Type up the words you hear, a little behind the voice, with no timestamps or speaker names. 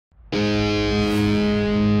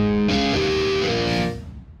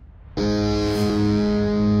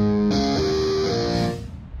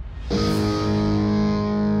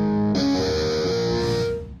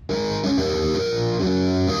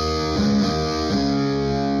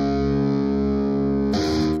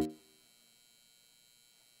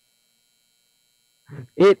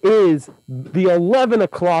It is the 11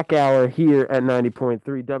 o'clock hour here at 90.3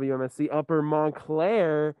 WMSC Upper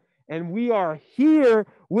Montclair, and we are here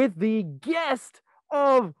with the guest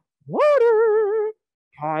of water,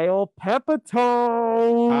 Kyle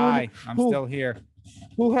Pepitone. Hi, I'm still here.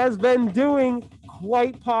 Who has been doing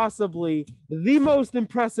quite possibly the most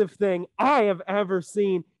impressive thing I have ever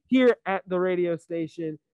seen here at the radio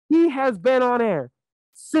station. He has been on air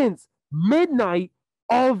since midnight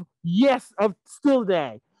of still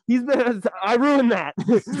day. He's been, I ruined that.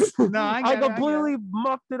 No, I completely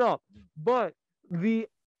mucked it up. But it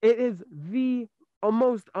is the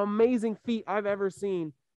most amazing feat I've ever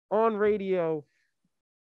seen on radio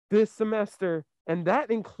this semester. And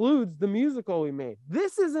that includes the musical we made.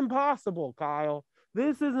 This is impossible, Kyle.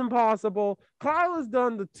 This is impossible. Kyle has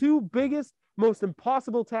done the two biggest, most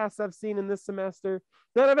impossible tasks I've seen in this semester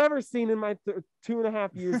that I've ever seen in my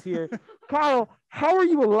 2.5 years here. Kyle, how are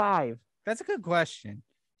you alive? That's a good question.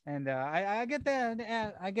 And I get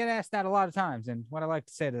that. I get asked that a lot of times. And what I like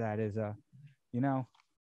to say to that is,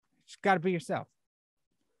 just got to be yourself.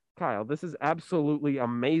 Kyle, this is absolutely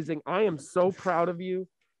amazing. I am so proud of you.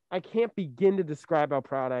 I can't begin to describe how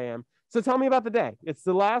proud I am. So tell me about the day. It's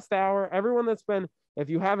the last hour. Everyone that's been, if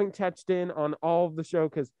you haven't touched in on all of the show,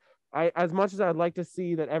 because as much as I'd like to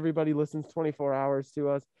see that everybody listens 24 hours to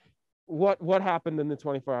us, what happened in the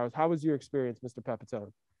 24 hours? How was your experience, Mr.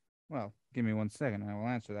 Pepitone? Well, give me 1 second. I will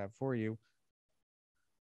answer that for you.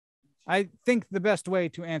 I think the best way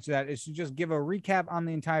to answer that is to just give a recap on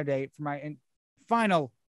the entire day for my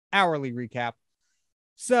final hourly recap.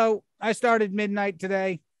 So I started midnight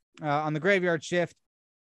today on the graveyard shift.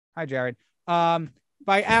 Hi, Jared.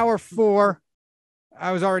 By hour 4,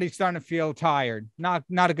 I was already starting to feel tired. Not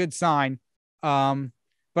a good sign. But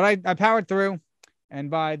I powered through. And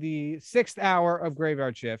by the 6th hour of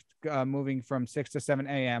graveyard shift, moving from 6 to 7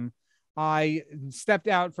 a.m., I stepped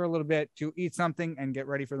out for a little bit to eat something and get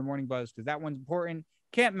ready for the morning buzz because that one's important.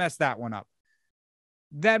 Can't mess that one up.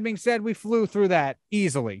 That being said, we flew through that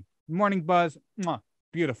easily. Morning buzz,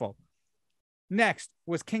 beautiful. Next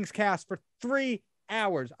was King's Cast for 3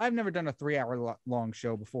 hours. I've never done a 3-hour long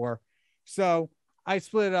show before. So I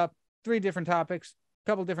split it up, 3 different topics, a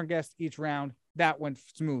couple different guests each round. That went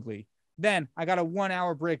smoothly. Then I got a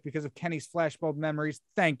 1-hour break because of Kenny's flashbulb memories.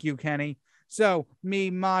 Thank you, Kenny. So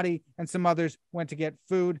me, Marty, and some others went to get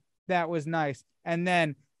food. That was nice. And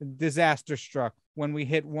then disaster struck when we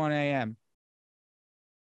hit 1 a.m.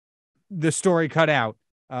 The story cut out.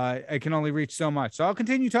 I can only reach so much. So I'll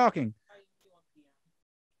continue talking.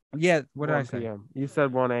 Yeah, what did I say? PM. You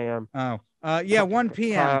said 1 a.m. Oh, 1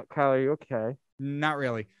 p.m. Kyle, are you okay? Not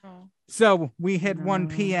really. Oh. So we hit 1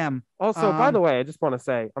 p.m. Also, by the way, I just want to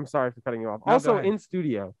say, I'm sorry for cutting you off. No, also in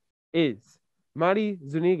studio is Marty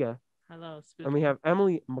Zuniga. Hello, Spooky. And we have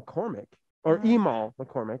Emily McCormack, or Emol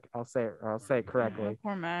McCormack. I'll say it correctly.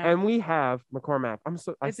 McCormack. And we have McCormack.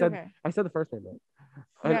 I said the first name right.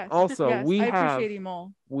 And yes, also yes, we I have appreciate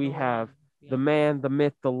Emol. We have the man, the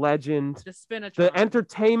myth, the legend, the spinach, the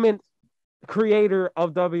entertainment creator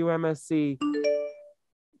of WMSC,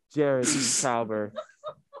 Jared Tauber.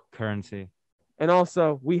 Currency. And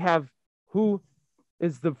also we have who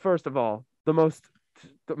is the first of all, the most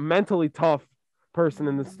mentally tough person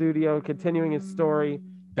in the studio, continuing his story.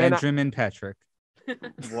 Benjamin Petruk.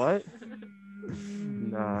 What?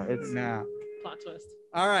 Nah, it's nah. Plot twist.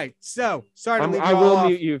 All right, so sorry to leave you I all will off.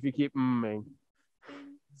 mute you if you keep mming.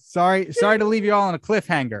 Sorry to leave you all on a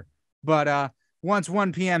cliffhanger. But once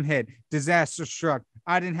 1 p.m. hit, disaster struck.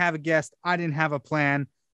 I didn't have a guest. I didn't have a plan.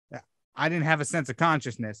 I didn't have a sense of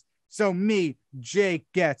consciousness. So me, Jake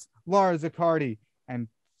Goetz, Laura Zaccardi, and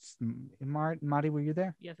Marty, were you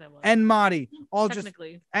there? Yes, I was. And Marty,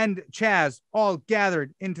 and Chaz, all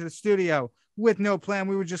gathered into the studio with no plan.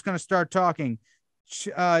 We were just going to start talking.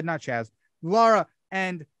 Not Chaz. Laura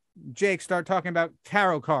and Jake start talking about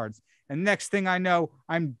tarot cards. And next thing I know,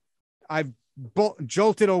 I've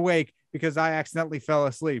jolted awake because I accidentally fell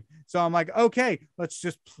asleep. So I'm like, okay,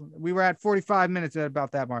 we were at 45 minutes at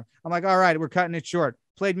about that mark. I'm like, all right, we're cutting it short.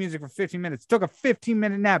 Played music for 15 minutes. Took a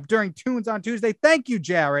 15-minute nap during Tunes on Tuesday. Thank you,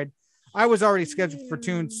 Jared. I was already scheduled for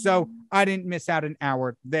Tunes, so I didn't miss out an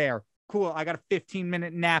hour there. Cool. I got a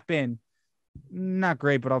 15-minute nap in. Not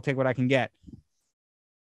great, but I'll take what I can get.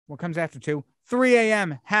 What comes after 2? 3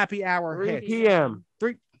 a.m. happy hour 3 hit. p.m.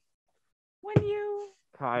 3. When you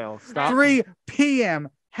Kyle, stop. 3 p.m.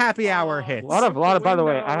 happy hour hits. A lot of. By the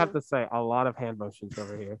way, I have to say a lot of hand motions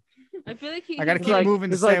over here. I feel like I gotta keep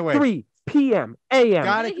moving to stay awake. 3 p.m. a.m.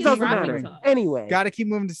 Doesn't matter. Anyway, gotta keep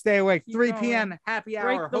moving to stay awake. 3 p.m. happy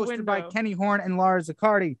hour hosted by Kenny Horn and Laura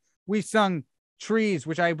Zaccardi. We sung Trees,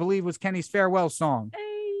 which I believe was Kenny's farewell song.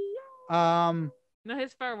 No,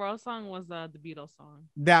 his farewell song was the Beatles song.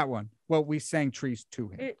 That one. Well, we sang Trees to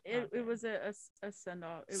him. It was a send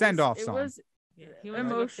off. Send-off It song. was Yeah, he went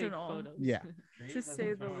to go take emotional. photos. Yeah. to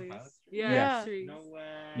say the least. Yeah. Trees. No way.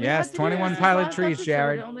 We Yes, had to do 21 this Pilot last Trees, episode,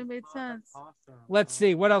 Jared. It only made sense. Awesome. Let's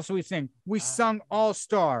see. What else do we sing? We sung All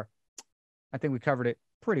Star. I think we covered it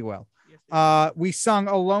pretty well. Yes, We sung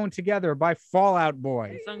Alone Together by Fall Out Boy.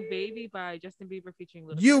 we sung "Baby" by Justin Bieber featuring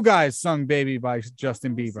Little. You Mix. guys sung Baby by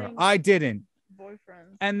Justin We Bieber. sang- I didn't.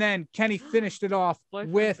 Boyfriend. And then Kenny finished it off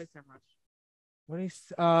Boyfriend with by so much. what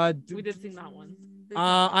is We did sing that one.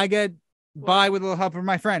 I get by with a little help from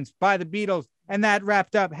my friends by the Beatles, and that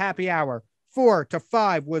wrapped up Happy Hour. 4 to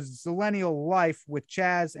 5 was Zillennial Life with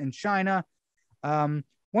Chaz and China.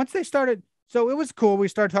 Once they started, so it was cool. We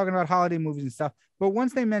started talking about holiday movies and stuff. But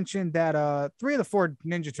once they mentioned that 3 of the 4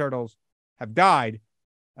 Ninja Turtles have died,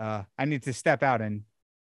 I need to step out and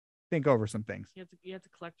think over some things. You have to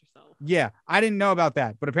collect yourself. Yeah, I didn't know about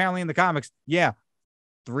that, but apparently in the comics, yeah,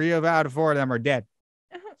 3 out of 4 of them are dead.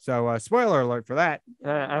 So spoiler alert for that.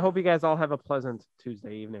 I hope you guys all have a pleasant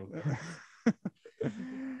Tuesday evening.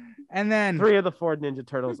 And then 3 of the 4 Ninja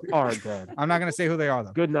Turtles are dead. I'm not gonna say who they are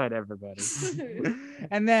though. Good night, everybody.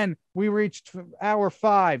 And then we reached hour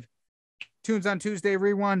 5. Tunes on Tuesday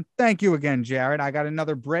Rewind. Thank you again, Jared. I got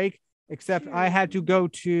another break, except I had to go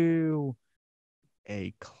to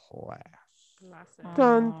a class. Classic.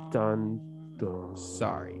 Dun dun dun.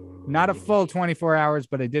 Sorry, not a full 24 hours,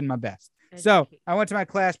 but I did my best. So I went to my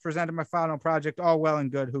class, presented my final project. All well and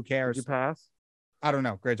good. Who Did cares? you pass? I don't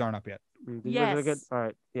know. Grades aren't up yet. Did you really good? Yes. All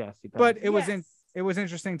right. Yes, you passed. But it was Yes. it was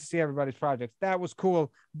interesting to see everybody's projects. That was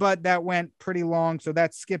cool, but that went pretty long. So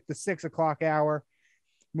that skipped the 6 o'clock hour.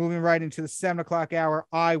 Moving right into the 7 o'clock hour,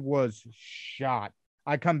 I was shot.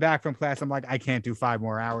 I come back from class. I'm like, I can't do 5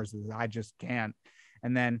 more hours. I just can't.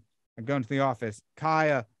 And then I go into the office.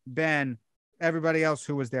 Kaya, Ben, everybody else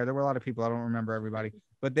who was there. There were a lot of people. I don't remember everybody,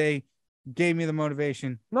 but they gave me the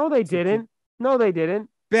motivation. No, they didn't. No, they didn't.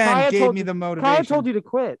 Ben Kaya gave told me you- the motivation. Kaya told you to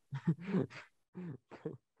quit.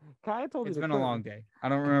 Kaya told you It's to been quit. a long day. I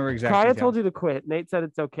don't remember exactly. Kaya told you to quit. Nate said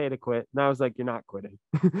it's okay to quit. And I was like, you're not quitting.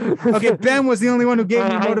 Okay, Ben was the only one who gave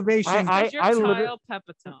me I- motivation. It's your literally- Kyle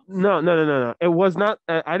Pepitone. No. It was not.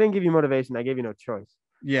 I didn't give you motivation. I gave you no choice.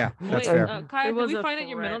 Yeah, that's Wait, fair. Kyle, It did was we a find out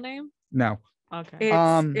your middle threat. name? No. Okay.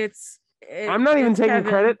 I'm not even it's taking Kevin.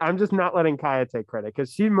 credit. I'm just not letting Kaya take credit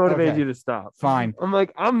because she motivated Okay. you to stop. Fine. I'm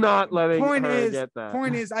like, I'm not letting Point her is, get that.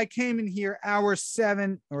 point is, I came in here hour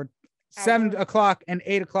 7 or 7 o'clock and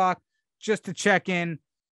 8 o'clock just to check in.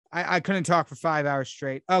 I couldn't talk for 5 hours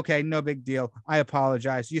straight. Okay, no big deal. I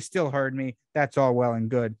apologize. You still heard me. That's all well and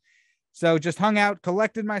good. So just hung out,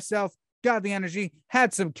 collected myself, got the energy,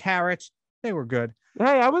 had some carrots. They were good.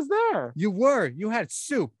 Hey, I was there. You had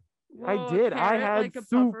soup. I Whoa, did. I carrot had like a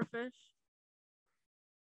soup. pufferfish.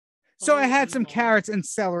 So I had some carrots and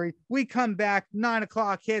celery. We come back, 9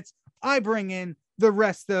 o'clock hits. I bring in the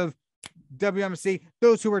rest of WMC,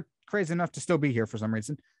 those who were crazy enough to still be here for some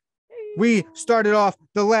reason. We started off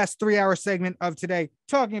the last 3-hour segment of today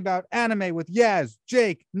talking about anime with Yaz,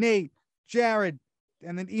 Jake, Nate, Jared,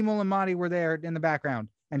 and then Emol and Monty were there in the background.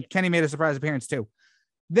 And Kenny made a surprise appearance too.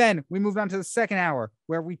 Then we moved on to the second hour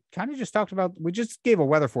where we kind of just talked about, we just gave a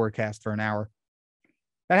weather forecast for an hour.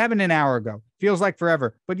 That happened an hour ago. Feels like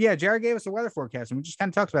forever. But yeah, Jared gave us a weather forecast and we just kind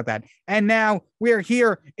of talked about that. And now we are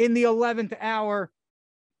here in the 11th hour.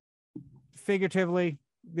 Figuratively,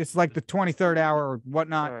 this is like the 23rd hour or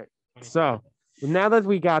whatnot. All right. So now that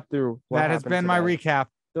we got through what That has happened been my today, recap.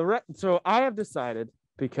 So I have decided,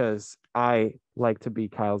 because I like to be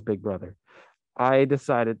Kyle's big brother, I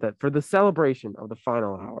decided that for the celebration of the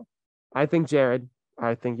final hour, I think, Jared,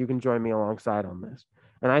 I think you can join me alongside on this.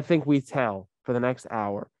 And I think we tell for the next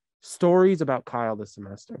hour stories about Kyle this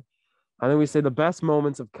semester. I think we say the best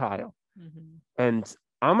moments of Kyle. Mhm. And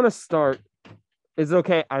I'm going to start. Is it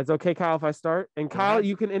okay? It's okay, Kyle, if I start? And Kyle, ahead.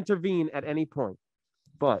 you can intervene at any point.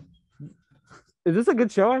 But is this a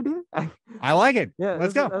good show idea? I like it. Yeah,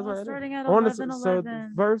 Let's this go. is- that's Oh, what I did. starting at I wanna 11, s- so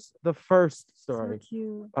 11. the first So story,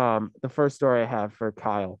 cute. the first story I have for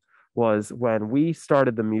Kyle was when we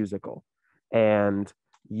started the musical, and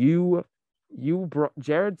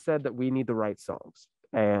Jared said that we need to write songs,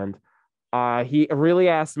 and he really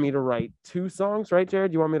asked me to write 2 songs, right,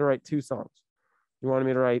 Jared? You want me to write 2 songs? You wanted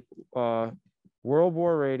me to write World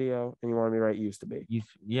War Radio, and you wanted me to write Used to Be.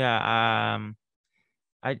 Yeah.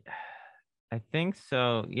 I think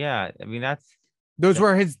so. Yeah. I mean, that's Those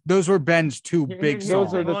were Ben's 2 big Here's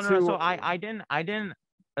songs. Those are the no, no, two- So I didn't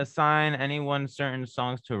assign anyone certain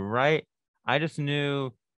songs to write. I just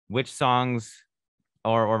knew which songs,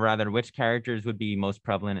 or rather which characters would be most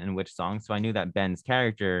prevalent in which songs. So I knew that Ben's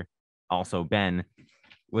character also Ben,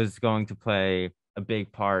 was going to play a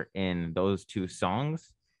big part in those two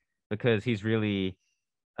songs because he's really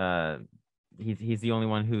he's the only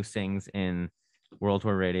one who sings in World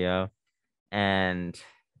War Radio, and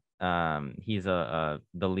he's the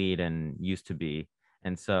lead and used to be,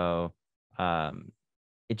 and so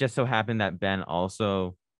it just so happened that Ben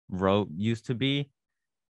also wrote used to be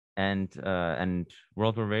and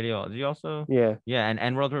World War Radio. Did you also? Yeah. Yeah,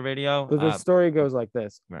 and World War Radio. But the story goes like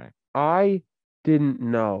this. Right. I didn't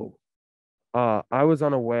know. I was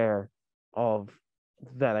unaware of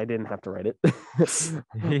that. I didn't have to write it.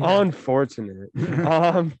 Yeah. Unfortunate.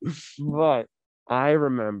 But I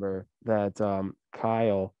remember that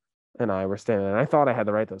Kyle and I were standing there, and I thought I had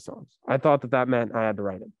to write those songs. I thought that meant I had to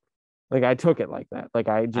write them. Like I took it like that. Like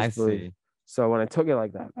I just believed. see. So when I took it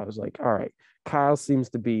like that, I was like, all right, Kyle seems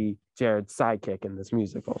to be Jared's sidekick in this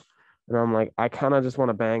musical. And I'm like, I kind of just want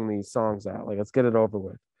to bang these songs out. Like, let's get it over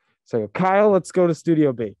with. So I go, Kyle, let's go to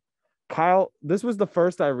Studio B. Kyle, this was the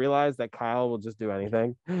first I realized that Kyle will just do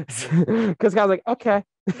anything. Because Kyle's like, okay.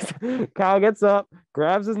 Kyle gets up,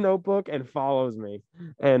 grabs his notebook, and follows me.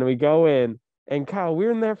 And we go in. And Kyle, we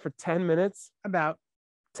were in there for 10 minutes. About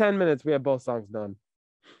 10 minutes, we had both songs done.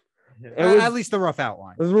 It was, at least the rough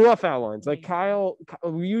outline. it was rough outlines. Like I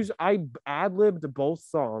ad-libbed both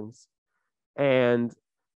songs, and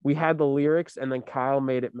we had the lyrics, and then Kyle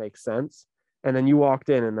made it make sense. And then you walked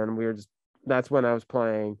in, and then we were just. That's when I was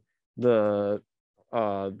playing the.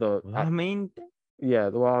 I mean, Yeah.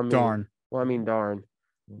 Well, I mean, Darn. Well, I mean, darn,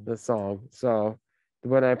 the song. So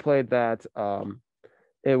when I played that,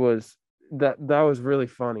 it was that was really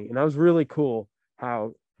funny, and that was really cool.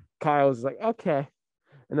 How Kyle was like, okay.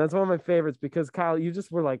 And that's one of my favorites because Kyle, you just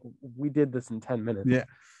were like, we did this in 10 minutes. Yeah.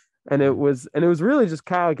 And it was really just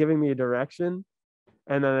Kyle giving me a direction.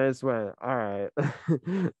 And then I just went, all right.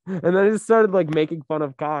 And then I just started like making fun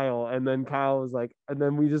of Kyle. And then Kyle was like, and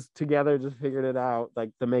then we just together just figured it out,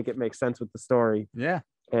 like to make it make sense with the story. Yeah.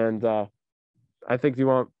 And I think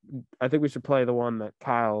we should play the one that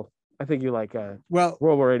Kyle, I think you like Well,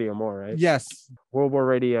 World War Radio more, right? yes. World War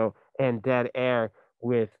Radio and Dead Air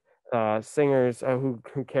with singers who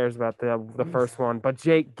cares about the first one, but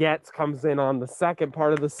Jake Goetz comes in on the second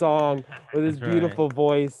part of the song with his That's beautiful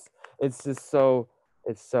voice. It's just oh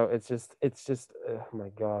my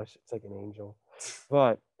gosh, it's like an angel.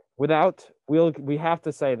 But we have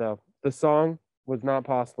to say though, the song was not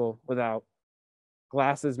possible without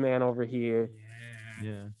Glasses Man over here.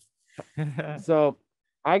 yeah. So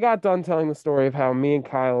I got done telling the story of how me and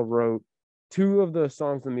Kyle wrote two of the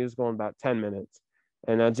songs in the musical in about 10 minutes.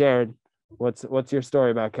 And now, Jared, what's your story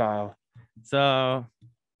about Kyle? So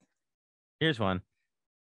here's one.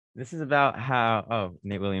 This is about how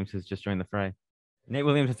Nate Williams has just joined the fray. Nate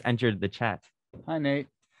Williams has entered the chat. Hi, Nate.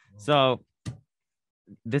 So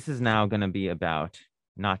this is now going to be about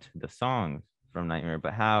not the songs from Nightmare,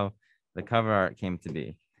 but how the cover art came to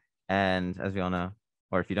be. And as we all know,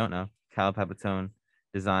 or if you don't know, Kyle Papatone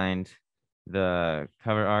designed the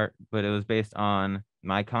cover art, but it was based on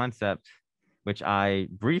my concept, which I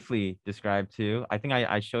briefly described to. I think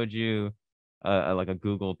I showed you like a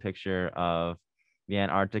Google picture of the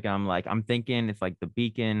Antarctic. I'm thinking it's like the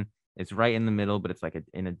beacon. It's right in the middle, but it's like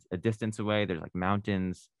in a distance away. There's like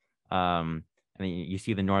mountains. And then you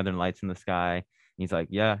see the northern lights in the sky. And he's like,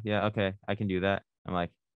 yeah, okay, I can do that. I'm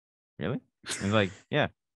like, really? And he's like, yeah,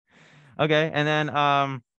 okay. And then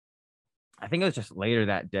I think it was just later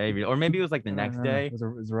that day, or maybe it was like the next day. It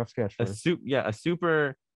was a rough sketch. A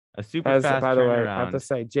super As fast by the way, I have turnaround. to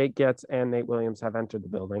say, Jake Goetz and Nate Williams have entered the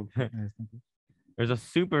building. There's a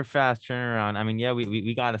super fast turnaround. I mean, yeah,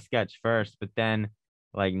 we got a sketch first, but then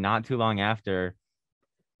like not too long after,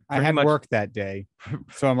 I Pretty had much- work that day.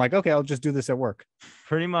 So I'm like, okay, I'll just do this at work.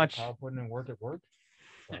 pretty much Kyle putting in work at work.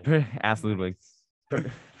 ask Ludwig.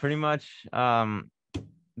 Pretty much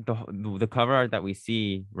the cover art that we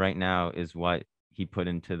see right now is what he put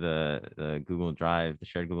into the Google Drive, the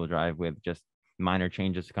shared Google Drive, with just minor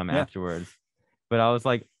changes to come Yeah. afterwards. But I was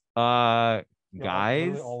like, Yeah, guys,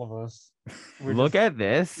 literally all of us. We're look just- at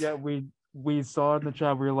this. Yeah, we saw it in the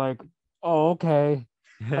chat. We were like, oh, okay.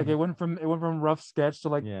 Like it went from rough sketch to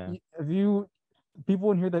like Yeah. if you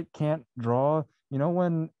people in here that can't draw, you know,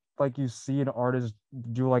 when like you see an artist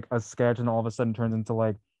do like a sketch and all of a sudden turns into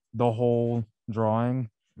like the whole drawing,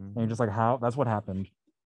 and you're just like, how? That's what happened.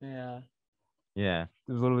 Yeah. Yeah.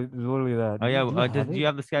 It was literally that. Oh yeah. Do Do you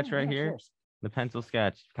have the sketch right here? The pencil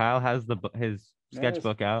sketch. Kyle has his There it is.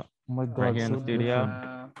 sketchbook out. Oh my Right God, here in the so studio.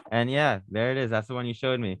 different. And yeah, there it is. That's the one you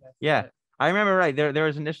showed me. Yeah. I remember right. There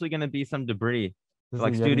was initially gonna be some debris, This is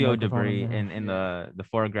like a Yeti studio microphone debris here. in the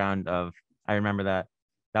foreground of. I remember that.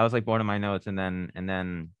 That was like one of my notes, and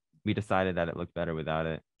then we decided that it looked better without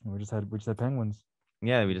it. We just had penguins.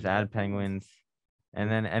 Yeah, we just added penguins,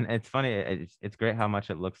 and it's funny. It's great how much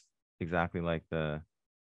it looks exactly like the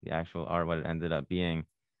actual art, what it ended up being.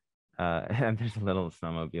 And there's a little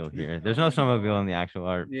snowmobile here. There's no snowmobile in the actual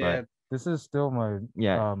art, but This is still my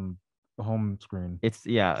yeah, home screen. it's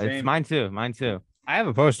Same. mine too. I have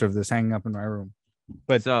a poster of this hanging up in my room.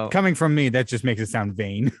 But So coming from me, that just makes it sound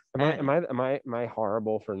vain. Am I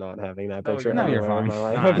horrible for not having that No, picture you're not. anywhere You're in my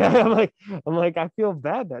fine. life? No, Okay, I'm like I feel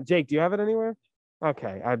bad now. Jake, do you have it anywhere?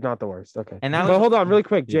 Okay, I'm not the worst. Okay, And that but was- hold on, really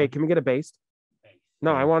quick, Yeah. Jake. Can we get a bass?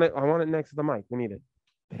 No, I Yeah. want it next to the mic. We need it.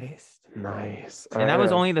 Bass, nice. and that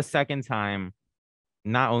was only the second time.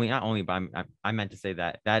 Not only, but I meant to say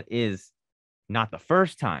that is not the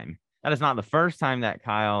first time. That is not the first time that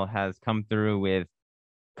Kyle has come through with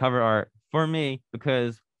cover art for me,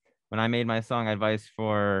 because when I made my song Advice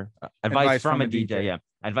from a DJ, yeah,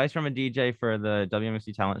 Advice from a DJ for the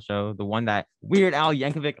WMC talent show, the one that Weird Al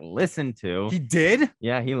Yankovic listened to. He did?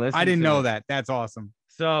 Yeah, he listened. I didn't to know it. that. That's awesome.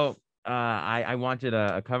 So I wanted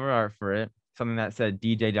a cover art for it, something that said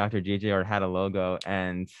DJ Dr. DJ or had a logo,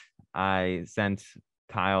 and I sent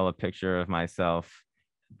Kyle a picture of myself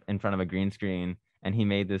in front of a green screen, and he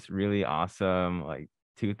made this really awesome like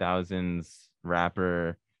 2000s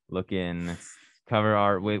rapper looking cover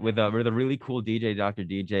art with a really cool DJ Dr.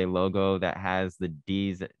 DJ logo that has the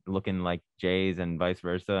D's looking like J's and vice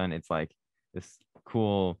versa, and it's like this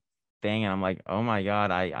cool thing, and I'm like, oh my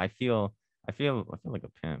god, I feel like a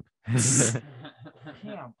pimp.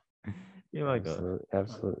 You're like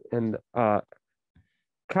absolutely. And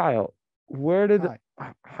Kyle,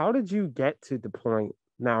 how did you get to the point?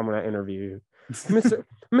 Now I'm gonna interview you, Mr.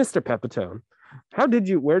 Pepitone.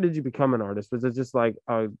 Where did you become an artist? Was it just like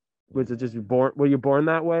was it just were you born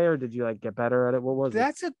that way, or did you like get better at it? What was it?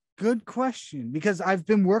 That's a good question, because I've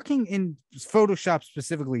been working in Photoshop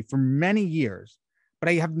specifically for many years, but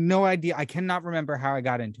I have no idea. I cannot remember how I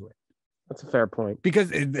got into it. That's a fair point. Because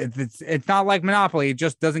it's not like Monopoly. It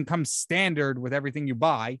just doesn't come standard with everything you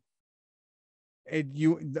buy.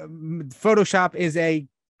 Photoshop is a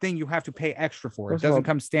thing you have to pay extra for. It First of all- doesn't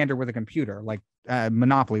come standard with a computer like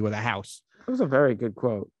Monopoly with a house. It was a very good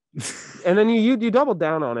quote. And then you doubled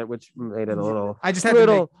down on it, which made it a little I just had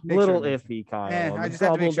to make sure it makes iffy, Kyle. Eh, on I the just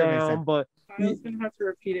had to make double sure it makes down, sense. but Kyle's gonna have to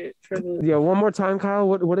repeat it for the. yeah, one more time, Kyle.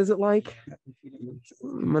 What is it like?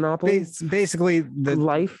 Monopoly, Basically, the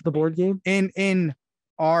life, the board game. in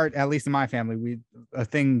art, at least in my family, a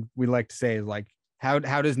thing we like to say is like, how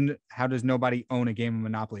does nobody own a game of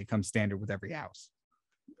Monopoly come standard with every house?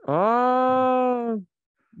 Oh,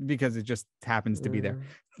 Because it just happens to be there.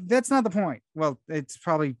 That's not the point. Well, it's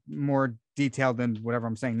probably more detailed than whatever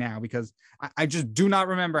I'm saying now, because I just do not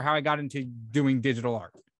remember how I got into doing digital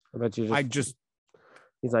art. I bet you just. I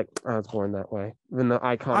He's like, I was born that way. Even the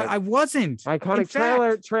iconic, wasn't. In iconic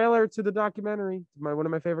fact- trailer to the documentary. One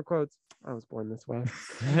of my favorite quotes. I was born this way.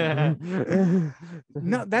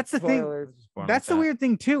 No, that's the thing. Spoilers. That's the weird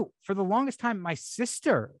thing too. For the longest time, my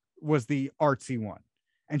sister was the artsy one,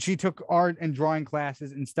 and she took art and drawing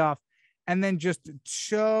classes and stuff, and then just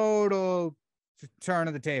total turn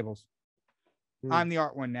of the tables. Hmm. I'm the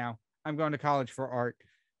art one now. I'm going to college for art.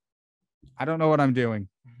 I don't know what I'm doing.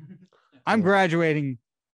 I'm graduating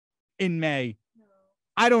in May.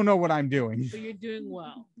 I don't know what I'm doing. But you're doing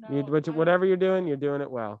well. Whatever you're doing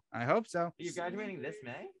it well. I hope so. You're graduating this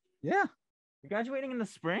May? Yeah. You're graduating in the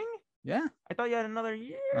spring? Yeah. I thought you had another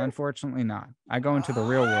year. Unfortunately not. I go into the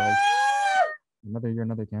real world. Another year,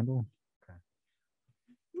 another candle.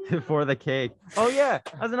 For the cake. Oh yeah,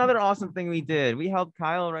 that's another awesome thing we did. We helped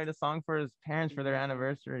Kyle write a song for his parents for their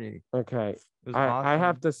anniversary. Okay. It was I awesome.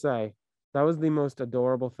 have to say, that was the most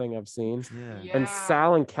adorable thing I've seen. Yeah. And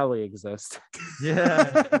Sal and Kelly exist.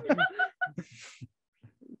 Yeah.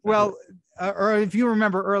 Well, or if you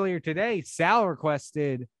remember earlier today, Sal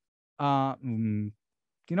requested, you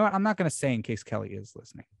know what? I'm not going to say in case Kelly is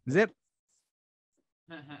listening. Zip.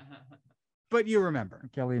 But you remember.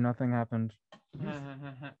 Kelly, nothing happened.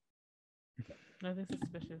 Nothing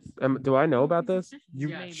suspicious. Do I know about this? You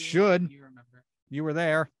Maybe. should. You remember. You were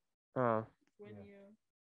there. Oh,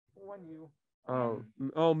 When you.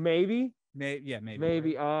 oh, maybe, Maybe.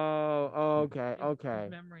 maybe. Oh, okay, His okay,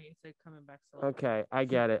 memory is like coming back slowly. okay. I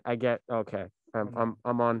get it. Okay. I'm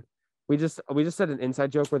on. We just said an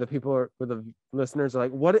inside joke where the listeners are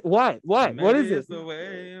like, what is it? The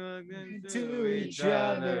way you look into each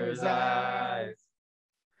other's eyes.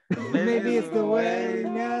 Maybe it's the way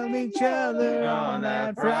we held each other on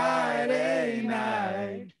that Friday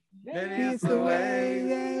night. Maybe it's the way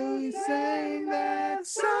that we sang that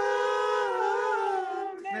song.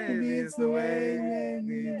 Maybe it's the way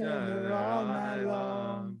we held each other all night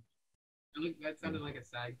long. That sounded like a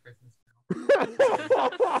sad Christmas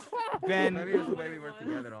Ben, Maybe it's the way we work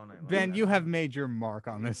together all night long. Ben, you have made your mark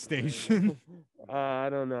on this station. I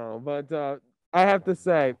don't know, but I have to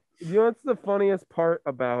say, you know what's the funniest part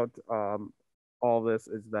about all this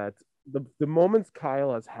is that the moments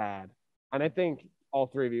Kyle has had, and I think all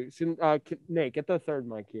three of you shouldn't. Nate, get the third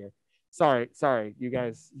mic here. Sorry, you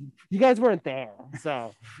guys weren't there.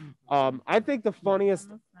 So, I think the funniest,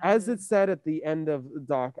 as it said at the end of the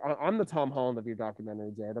doc, I'm the Tom Holland of your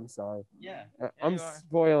documentary, Jade. I'm sorry. Yeah. I'm you are.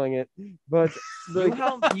 spoiling it, but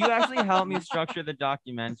You actually helped me structure the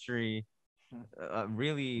documentary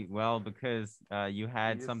really well because you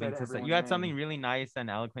had just something said to say. everyone's You had name. something really nice and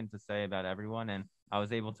eloquent to say about everyone, and I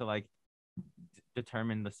was able to like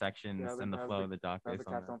determine the sections and the flow of the doc That was based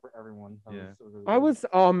a on capstone for everyone. That Yeah. was really I good. was,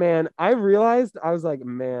 oh man, I realized I was like,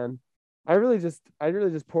 man, I really just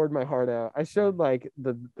poured my heart out. I showed like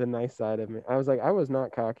the nice side of me. I was like, I was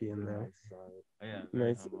not cocky in there. Nice side. that. Yeah. very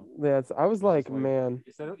Nice. humble. That's, I was like, Just like- man,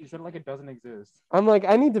 You said it like it doesn't exist. I'm like,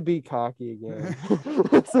 I need to be cocky again.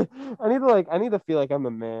 So, I need to feel like I'm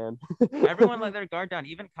a man. Everyone let their guard down.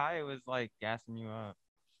 Even Kai was like gassing you up.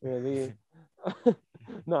 Yeah,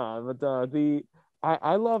 no, but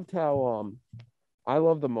I loved how I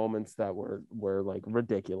love the moments that were like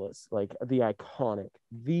ridiculous, like the iconic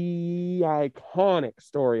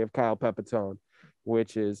story of Kyle Pepitone,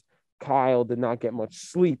 which is Kyle did not get much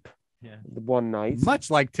sleep Yeah. the one night, Much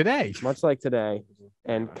like today. much like today,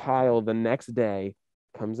 and Kyle the next day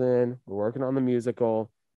comes in. We're working on the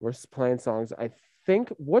musical. We're playing songs. I think,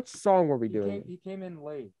 what song were we doing? He came in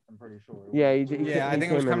late. I'm pretty sure. Yeah, Yeah, I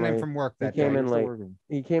think it was came in coming in late. from work that came day. in late.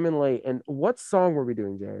 He came in late. And what song were we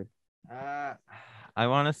doing, Jared? I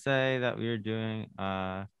want to say that we were doing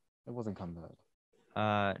It wasn't come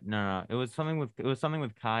back. no, it was something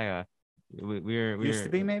with Kaya. We were Used to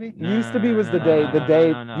be maybe. No, Used to be was the no, day. no, The no,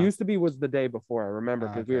 day no, no. used to be was the day before. I remember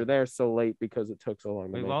because we okay. were there so late because it took so long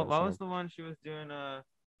to Wait, make what that was song. the one she was doing?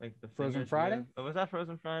 Like the Frozen fingers Friday? move? Oh, was that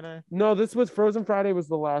Frozen Friday? No, this was Frozen Friday. Was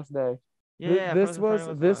the last day. Yeah, This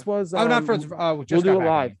Frozen Friday was the last. Oh, not um, Frozen. Oh, We'll just do got it back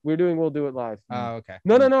live. on We'll do it live. me. Oh, okay.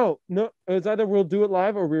 No. It's either we'll do it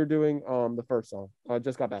live or we were doing the first song.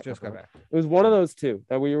 Just got back. Just got before. back. It was one of those two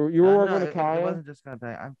that you were working No, with Kaya. It wasn't just got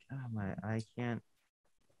back. I can't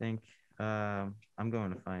think. I'm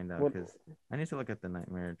going to find out What- because I need to look at the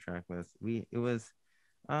Nightmare track list. It was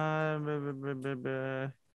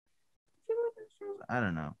I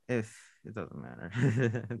don't know if it doesn't matter.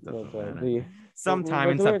 It doesn't Okay, matter. Sometime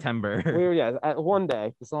in September. we were one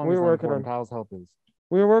day The song we is were not working important. on Kyle's help is.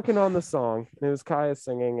 we were working on the song and it was Kaya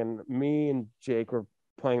singing and me and Jake were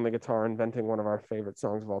playing the guitar inventing one of our favorite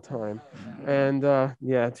songs of all time. And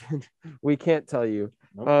yeah, we can't tell you.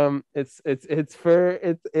 Nope.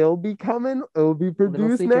 It'll be coming. It'll be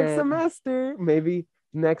produced next secret. semester. Maybe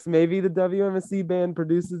the WMSC band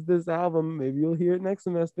produces this album. Maybe you'll hear it next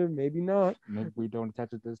semester. Maybe not. Maybe we don't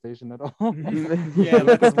attach it to the station at all. Yeah,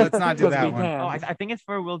 let's not do 'Cause that we one. can. Oh, I think it's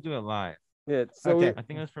for We'll Do It Live. Yeah. So Okay. I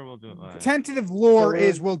think it's for We'll Do It Live. Tentative lore So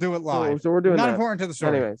is we'll do it live. so we're doing Not that. important to the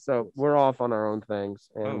story. Anyway, so we're off on our own things,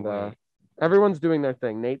 and wait. everyone's doing their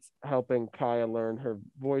thing. Nate's helping Kaya learn her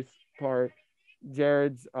voice part.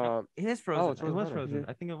 Jared's It is Frozen. it's It Frozen was Friday. Frozen.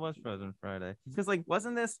 I think it was Frozen Friday. Because like,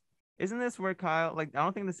 isn't this where Kyle, like, I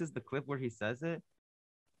don't think this is the clip where he says it,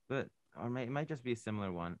 but it might just be a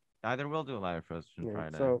similar one. Either We'll Do It Live or Frozen Yeah,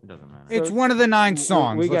 Friday. so- It doesn't matter. It's one of the 9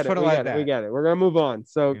 songs. We Let's get put it. it We like get it. that. We get it. We're gonna move on.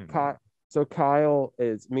 So Yeah. Kyle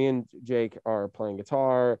is me and Jake are playing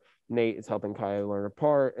guitar. Nate is helping Kyle learn her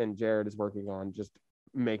part, and Jared is working on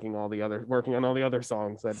all the other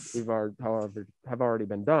songs that have already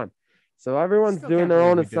been done. So everyone's Still doing can't their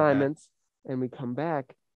believe own we did that. assignments, and we come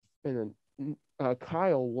back, and then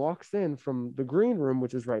Kyle walks in from the green room,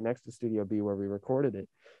 which is right next to Studio B where we recorded it,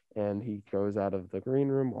 and he goes out of the green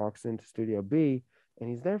room, walks into Studio B, and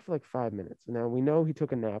he's there for like 5 minutes. Now we know he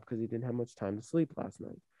took a nap because he didn't have much time to sleep last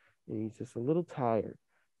night, and he's just a little tired,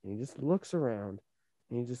 and he just looks around,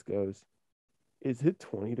 and he just goes, "Is it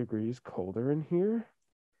 20 degrees colder in here?"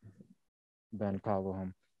 Ben, Kyle, go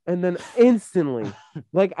home. And then instantly,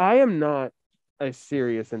 like, I am not a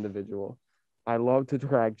serious individual. I love to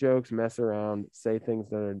crack jokes, mess around, say things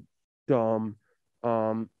that are dumb.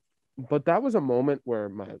 But that was a moment where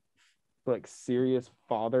my like serious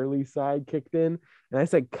fatherly side kicked in, and I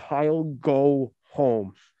said, "Kyle, go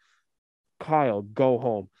home. Kyle, go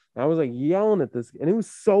home." And I was like yelling at this, and it was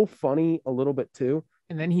so funny a little bit too.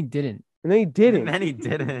 And then he didn't. And then he didn't. And then he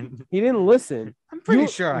didn't. He didn't listen. I'm pretty You-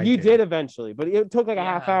 sure I you did. did eventually, but it took like a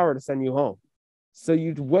half Yeah. hour to send you home. So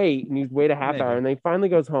you'd wait a half Maybe. hour, and then he finally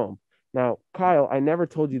goes home. Now, Kyle, I never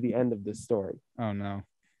told you the end of this story. Oh no.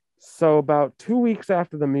 So about 2 weeks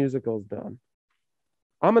after the musical's done,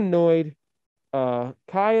 I'm annoyed.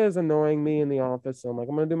 Kaya is annoying me in the office. So I'm like,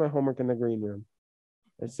 I'm gonna do my homework in the green room.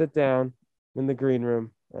 I sit down in the green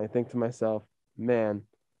room. And I think to myself, man,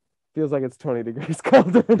 feels like it's 20 degrees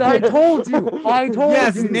colder. I told you. I told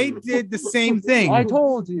Yes, you. Nate did the same thing. I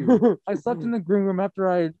told you. I slept in the green room after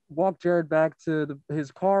I walked Jared back to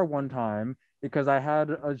his car one time because I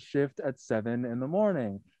had a shift at 7 in the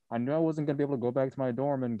morning. I knew I wasn't going to be able to go back to my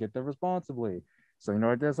dorm and get there responsibly. So,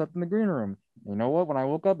 I did, I slept in the green room. You know what? When I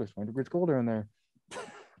woke up, it's 20 degrees colder in there.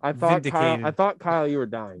 I thought Vindicated. Kyle, you were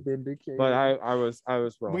dying, Vindicated. but I was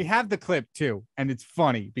wrong. We have the clip too, and it's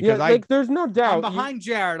funny because yeah, like there's no doubt. I'm behind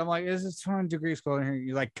Jared. I'm like, is it 20 degrees colder here?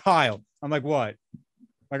 You're like, Kyle. I'm like, what?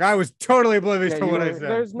 Like I was totally oblivious to what I said.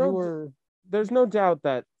 There's no doubt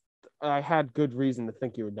that I had good reason to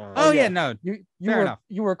think you were dying. Oh yeah, no, fair enough.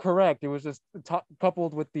 You were correct. It was just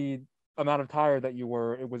coupled with the amount of tired that you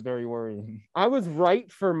were. It was very worrying. I was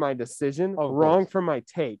right for my decision, Oh, wrong for my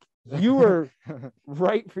take. You were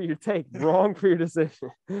right for your take, wrong for your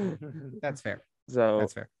decision. That's fair. So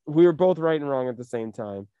That's fair. we were both right and wrong at the same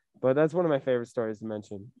time. But that's one of my favorite stories to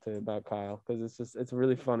mention about Kyle because it's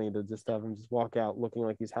really funny to just have him just walk out looking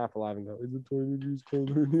like he's half alive and go, "Is it 20 degrees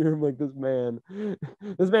colder in here?" I'm like, this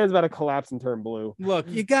man's about to collapse and turn blue. Look,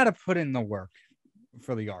 you got to put in the work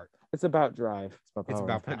for the art. It's about drive. It's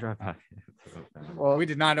about Petruk. Well, we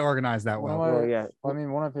did not organize that well. Well, yeah. I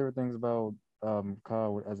mean, one of my favorite things about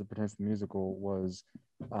Kyle as it pertains to the musical was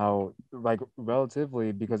how, like,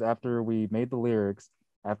 relatively, because after we made the lyrics,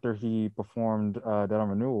 after he performed Dead on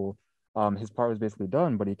Renewal, his part was basically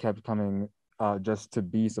done, but he kept coming just to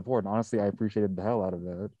be support. And honestly, I appreciated the hell out of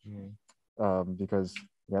that. Because,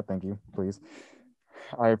 yeah, thank you, please.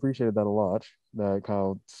 I appreciated that a lot, that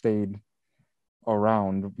Kyle stayed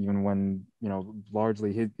around even when,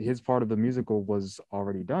 largely his part of the musical was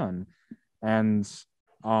already done. And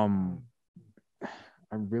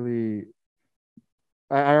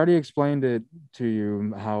I already explained it to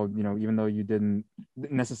you how, even though you didn't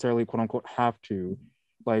necessarily quote unquote have to,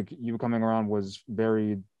 like, you coming around was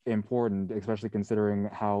very important, especially considering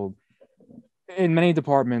how in many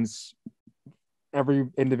departments every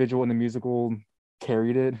individual in the musical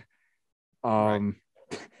carried it. Right.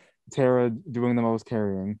 Tara doing the most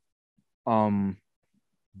carrying.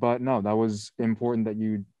 But no, that was important that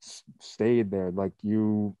you stayed there. Like,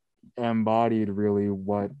 you embodied really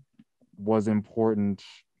what was important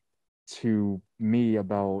to me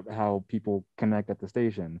about how people connect at the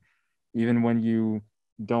station, even when you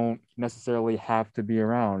don't necessarily have to be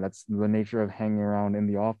around. That's the nature of hanging around in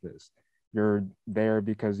the office. You're there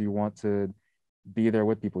because you want to be there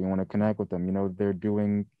with people. You want to connect with them. They're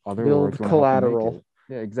doing other work. Build collateral.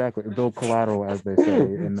 Yeah, exactly. Build collateral, as they say,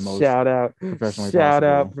 in the most shout out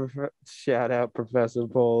Professor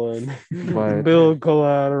Poland. But build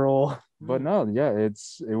collateral. But no, yeah,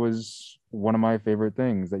 it was one of my favorite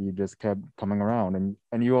things that you just kept coming around,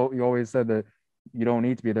 and you always said that you don't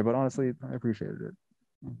need to be there, but honestly, I appreciated it.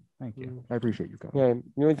 Thank you. I appreciate you, Kyle. Yeah, you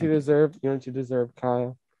know what you deserve? You know what you deserve,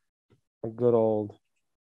 Kyle? A good old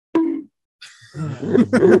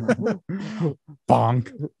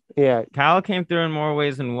bonk. Yeah, Kyle came through in more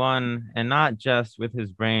ways than one, and not just with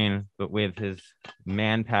his brain, but with his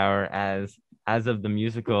manpower. As of the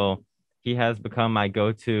musical, he has become my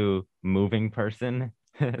go-to moving person.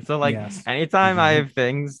 So, like, yes. Anytime I have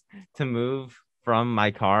things to move from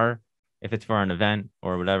my car, if it's for an event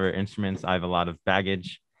or whatever, instruments, I have a lot of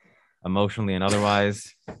baggage, emotionally and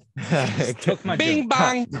otherwise. Took my Bing joke.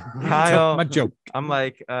 bang. Kyle, took my joke. I'm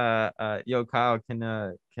like, yo, Kyle, can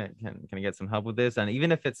I get some help with this? And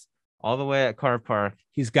even if it's all the way at car park,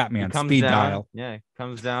 he's got me on comes speed down, dial. Yeah,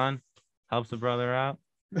 comes down, helps a brother out.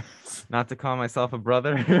 Not to call myself a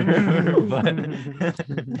brother, but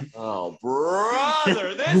oh,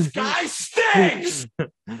 brother, this guy stinks.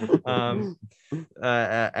 And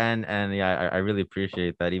yeah, I really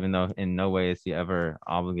appreciate that, even though in no way is he ever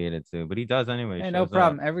obligated to, but he does anyway. Hey, no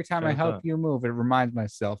problem. Every time I help you move, it reminds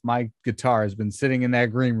myself my guitar has been sitting in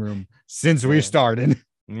that green room since we started.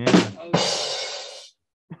 Yeah.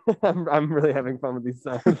 I'm really having fun with these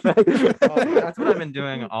sound effects. That's what I've been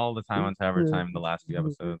doing all the time on Tauber Time in the last few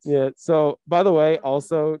episodes. Yeah. So, by the way,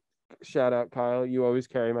 also shout out Kyle. You always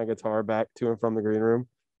carry my guitar back to and from the green room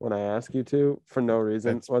when I ask you to, for no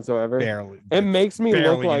reason whatsoever. It makes me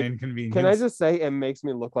look like. Can I just say it makes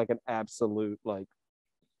me look like an absolute like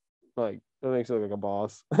it makes you look like a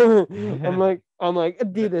boss. I'm like,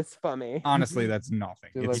 do this for me. Honestly, that's nothing.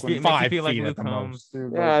 Dude, it's like, 5 feet like at the most.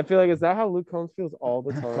 Dude, yeah, I feel like, is that how Luke Combs feels all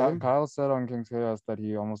the time? Kyle said on King's Chaos that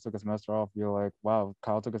he almost took a semester off. You're like, wow,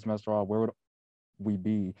 Kyle took a semester off. Where would we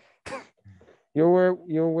be? You're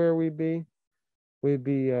where we'd be. We'd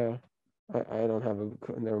be. I don't have a.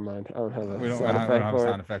 Never mind. I don't have a We don't sound have effect a for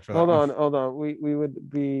sound it. effect for that. Hold on. We would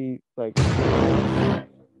be like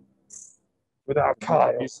without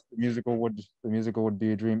Kyle. The musical would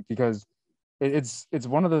be a dream because it's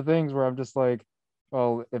one of the things where I'm just like,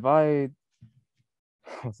 well, if I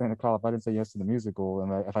was saying to Kyle, if I didn't say yes to the musical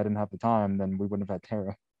and if I didn't have the time, then we wouldn't have had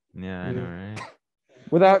Tara. Yeah, I know, right?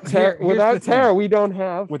 Without Here's the Tara, thing. we don't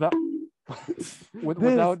have. Without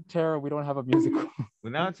Tara, we don't have a musical.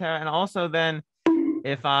 Without Tara, and also then,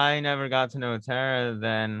 if I never got to know Tara,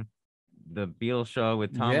 then the Beale show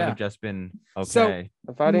with Tom would Yeah. have just been okay. So,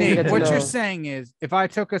 If I didn't Nate, get to what know, you're saying is if I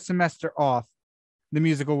took a semester off, the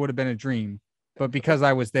musical would have been a dream. But because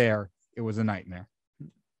I was there, it was a nightmare.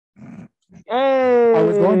 hey, I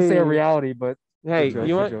was going to say a reality, but Hey, good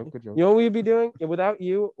you joke, want good joke. you know what we'd be doing without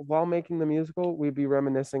you while making the musical? We'd be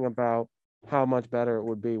reminiscing about how much better it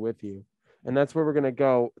would be with you, and that's where we're gonna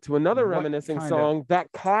go to another What reminiscing kind song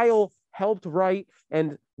that Kyle helped write.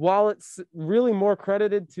 And while it's really more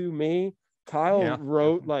credited to me, Kyle Yeah.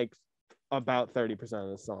 wrote like about 30% of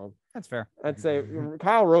the song. That's fair. I'd say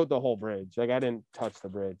Kyle wrote the whole bridge. Like I didn't touch the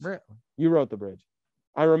bridge. Really? You wrote the bridge.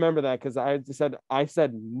 I remember that because I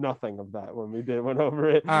said nothing of that when we went over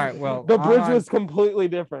it. All right, well, the bridge I'm was completely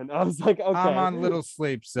different. I was like, okay. I'm on little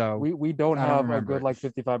sleep, so we don't I don't have a remember good it. like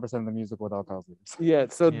 55% of the music without Kyle's lyrics. Yeah.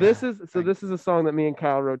 So Yeah. this is a song that me and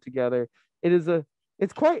Kyle wrote together.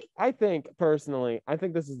 It's quite. I think personally, I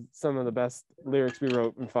think this is some of the best lyrics we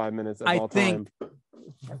wrote in 5 minutes of I all think time.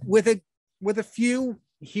 with a few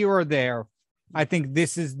here or there, I think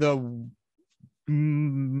this is the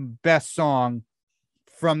best song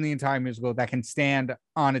from the entire musical that can stand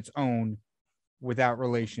on its own without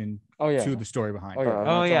relation Oh yeah. to the story behind Oh it. yeah.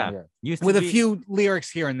 Oh, that's yeah. all, yeah. Used to With a be- few lyrics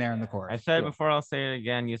here and there in the I chorus. said it Yeah. before, I'll say it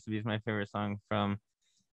again. Used to be my favorite song from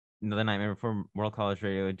The Nightmare Before World College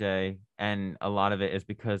Radio Day, and a lot of it is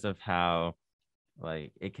because of how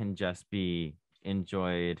like it can just be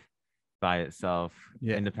enjoyed by itself,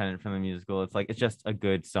 Yeah. independent from the musical. It's just a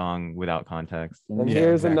good song without context. And Yeah,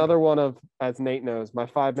 here's exactly. another one of, as Nate knows, my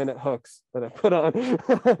 5-minute hooks that I put on.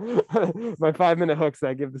 My 5-minute hooks that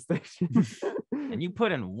I give the station. And you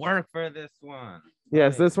put in work for this one.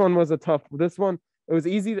 Yes, Like, this one was a tough. This one, it was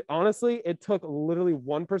easy. Honestly, it took literally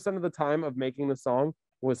 1% of the time of making the song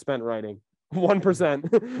was spent writing. 1%.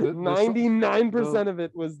 99% of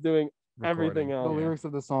it was doing everything Recording. else. The lyrics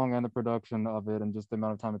of the song and the production of it and just the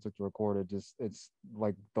amount of time it took to record it, it's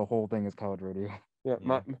like the whole thing is college radio. Yeah,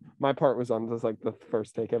 Yeah. my part was on just like the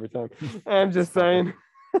first take every time. I'm just saying.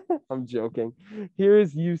 I'm joking. Here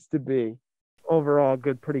is Used to Be. Overall,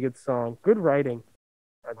 pretty good song. Good writing,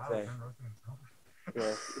 I'd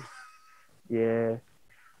say. Yeah.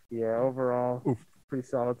 Overall, Oof. pretty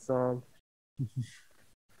solid song.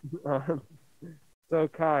 So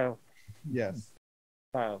Kyle.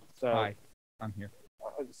 So Hi, I'm here.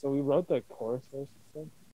 so we wrote the chorus first. You said?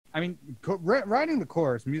 I mean, writing the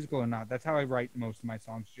chorus, musical or not, that's how I write most of my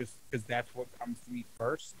songs, just because that's what comes to me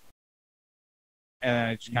first, and then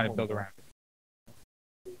I just kind of build around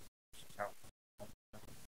it.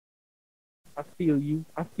 I feel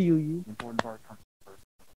you. Important part comes first.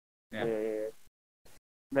 Yeah.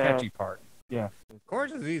 Now, Catchy part. Yeah.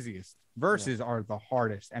 Chorus is easiest. Verses are the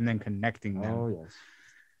hardest, and then connecting them. Oh yes.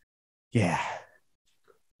 Yeah.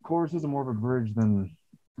 Choruses are more of a bridge than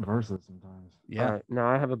verses sometimes. Yeah. All right, now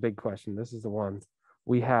I have a big question. This is the one.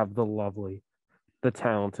 We have the lovely, the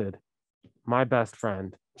talented, my best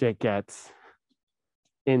friend, Jake Goetz,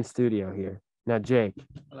 in studio here. Now, Jake,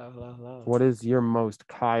 Hello. what is your most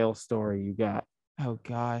Kyle story you got? Oh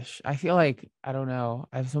gosh, I feel like I don't know.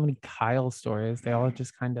 I have so many Kyle stories. They all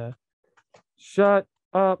just kind of. Shut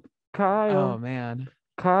up, Oh Kyle. man.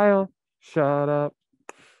 Kyle, shut up.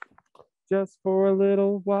 Just for a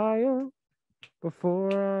little while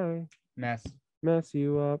before I Mess. mess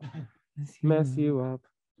you up. Mess you up.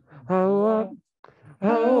 Oh up.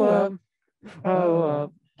 Oh up. Oh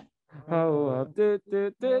up. Oh up. Du,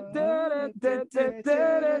 du, du, du, du, du,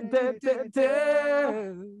 du, du,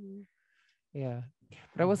 du. Yeah,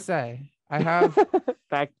 but I will say I have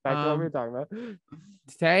back to what we were Um, talking about.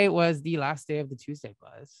 today was the last day of the Tuesday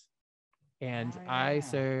Buzz, and Oh, I yeah.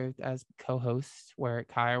 served as co-host where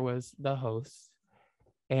Kyle was the host,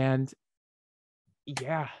 and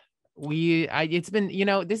yeah, it's been,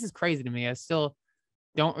 this is crazy to me. I still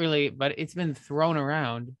don't really, but it's been thrown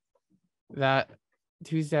around that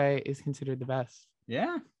Tuesday is considered the best.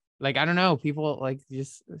 Yeah. Like, I don't know, people like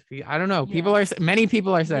just, I don't know, many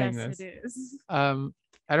people are saying Yes, this. it is.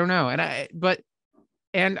 I don't know. And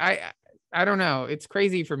I don't know. It's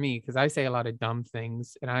crazy for me because I say a lot of dumb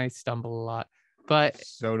things and I stumble a lot. but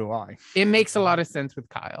So do I. it makes a lot of sense with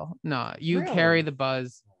Kyle. No, you carry Really? the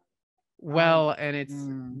buzz well, and it's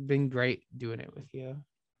Mm. been great doing it with you.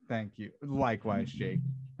 Thank you. Likewise, Jake.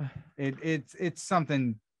 It's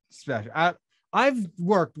something special. I've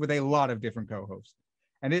worked with a lot of different co-hosts,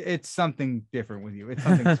 and it's something different with you. It's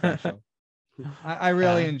something special. I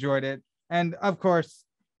really enjoyed it, and of course,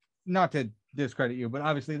 not to discredit you, but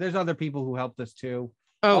obviously there's other people who helped us too.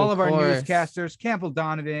 Oh, All of our course. newscasters, Campbell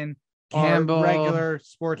Donovan, Campbell, our regular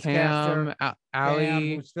sportscaster, Cam, Cam,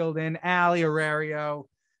 Ali. who's filled in, Ali Arario,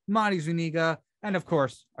 Monty Zuniga, and of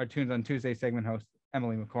course our Tunes on Tuesday segment host,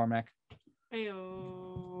 Emily McCormack.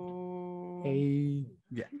 Ayo. Hey,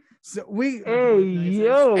 So we hey,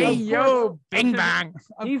 yo, bing bang.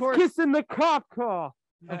 of He's course, kissing the cop car.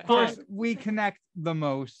 of course, we connect the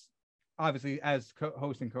most, obviously, as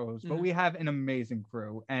host and co-host, but we have an amazing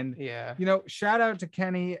crew. And, Yeah. you know, shout out to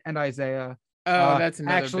Kenny and Isaiah. Oh, that's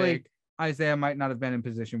another actually, big. Isaiah might not have been in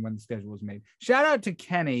position when the schedule was made. Shout out to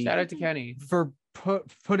Kenny Shout out to Kenny. for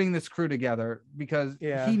putting this crew together because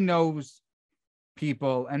he knows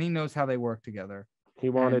people and he knows how they work together. He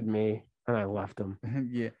wanted me, and I left him.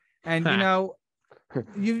 Yeah. And, you know,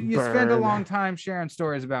 you spend a Burn. long time sharing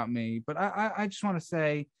stories about me, but I just want to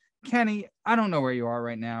say, Kenny, I don't know where you are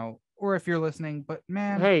right now or if you're listening, but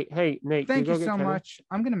man, Hey, Nate. thank can you go so get Kenny? much.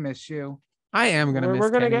 I'm gonna miss you. I am gonna miss We're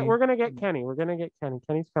gonna Kenny. get Kenny. We're gonna get Kenny.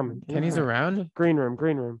 Kenny's coming. Kenny's around. Green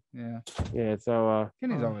room. Yeah, Yeah. So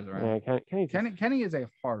Kenny's always around. yeah, Kenny is a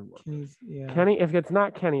hard worker. Kenny. If it's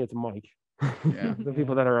not Kenny, it's Mike. Yeah. The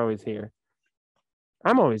people that are always here.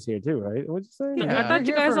 I'm always here too, right? What'd you say? Yeah. I thought you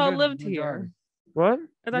You're here guys for a all good lived majority. here. What?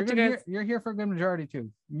 I thought you guys. You're here for a good majority too.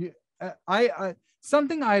 I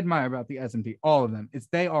something I admire about the SMT, all of them, is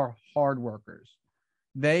they are hard workers.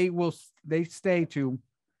 They stay to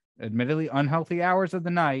admittedly unhealthy hours of the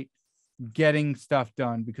night getting stuff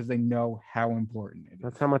done because they know how important it is.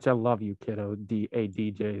 That's how much I love you, kiddo.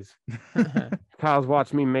 DJs. Kyle's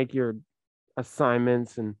watched me make your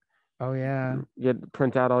assignments and Oh yeah.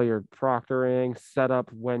 print out all your proctoring, set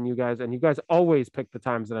up when you guys always pick the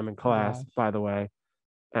times that I'm in class. Gosh. By the way,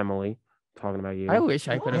 Emily, talking about you. I wish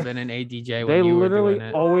I could have been an ADJ when They you were literally doing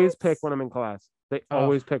it. always pick when I'm in class. They Oh.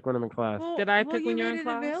 always pick when I'm in class. Did I pick when you were in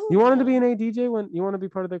class? You wanted to be an ADJ when you want to be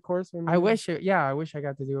part of the course? I wish it. Yeah, I wish I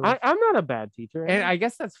got to do it. I'm not a bad teacher. And I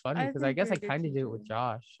guess that's funny I because I think guess I you're a good kind of did it teacher. with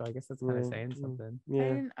Josh, so I guess that's kind of Yeah, saying yeah. something.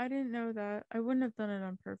 Yeah. I didn't know that. I wouldn't have done it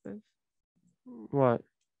on purpose. What?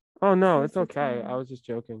 Oh no, it's Since it's okay. not- I was just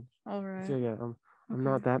joking. All right. So yeah, I'm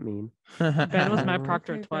not that mean. Ben was my Okay,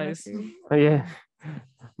 proctor Ben, twice. Yeah.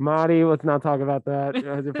 Marty, let's not talk about that.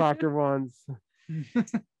 The proctor once.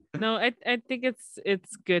 No, I think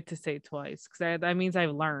it's good to say twice because that means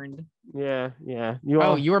I've learned. Yeah. You Oh,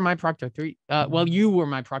 all, you were my proctor three. Well, you were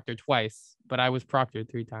my proctor twice, but I was proctored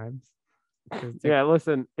 3 times. yeah,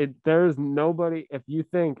 listen, there's nobody, if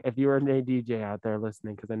you're an ADJ out there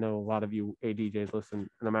listening, because I know a lot of you ADJs listen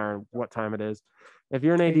no matter what time it is. If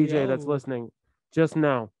you're an ADJ that's yo. listening, just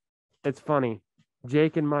know it's funny.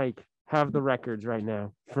 Jake and Mike have the records right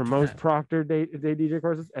now for most proctored ADJ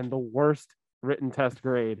courses and the worst written test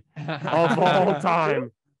grade of all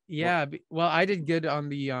time. Yeah. Well, I did good on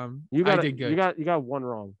the I did good. You got one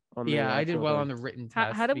wrong. On the I did actual well thing. on the written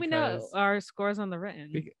How test. did we know because- our scores on the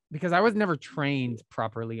written? Because I was never trained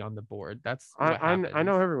properly on the board. That's what I know happens.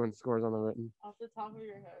 everyone's scores on the written. Off the top of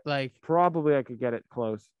your head. Like Probably I could get it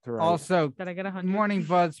close to right. Also, Did I get 100? Morning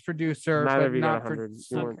Buzz producer, Neither but of you got not for 100.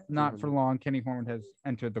 You weren't not for 100. long. Kenny Horn has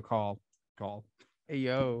entered the call hey,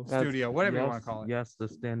 yo. That's- studio, whatever you Yes, want to call it. Yes, the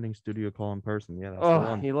standing studio call in person. Yeah, that's the Oh,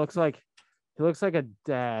 one. he looks like a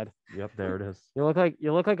dad. Yep, there it is. You look like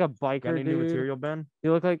a biker, Got any new dude. material, Ben?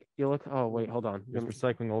 You look. Oh wait, hold on. Just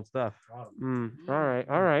recycling old stuff. All right.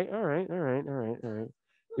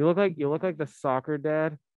 You look like the soccer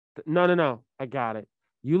dad. No. I got it.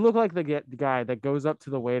 You look like the guy that goes up to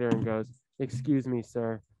the waiter and goes, "Excuse me,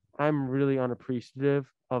 sir. I'm really unappreciative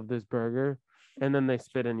of this burger." And then they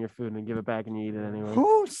spit in your food and give it back and you eat it anyway.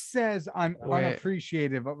 Who says I'm Wait.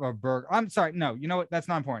 unappreciative of a burger? I'm sorry. No, you know what? That's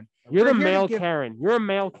not important. You're the We're here to male give- Karen. You're a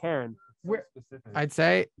male Karen. I'd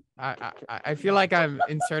say I feel like I'm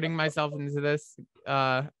inserting myself into this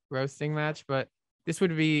roasting match, but this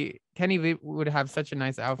would be Kenny would have such a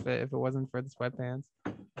nice outfit if it wasn't for the sweatpants.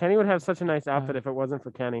 Kenny would have such a nice outfit if it wasn't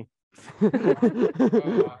for Kenny.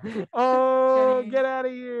 Oh, Kenny. Get out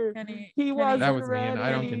of here. Kenny, He was That was mean.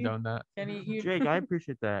 I don't ready. condone that. Kenny, you. Jake, I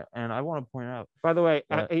appreciate that, and I want to point out. By the way,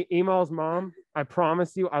 What? Emol's mom, I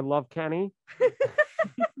promise you, I love Kenny.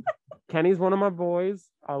 Kenny's one of my boys.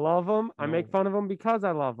 I love him. I make fun of him because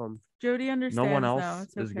I love him. Jody understands No one now. else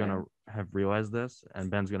It's is okay. gonna have realized this, and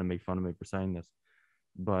Ben's gonna make fun of me for saying this,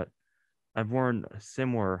 but I've worn a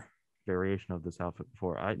similar variation of this outfit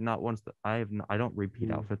before. I not once. I don't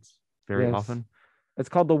repeat outfits very Yes. often. It's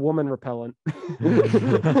called the woman repellent.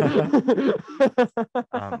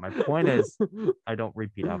 My point is, I don't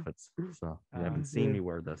repeat outfits. So you haven't seen me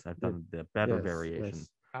wear this. I've done the better variation.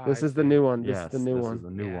 Yes. This is the new one. This Yes, is the new this one. is the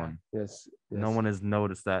new one. Yes. No one has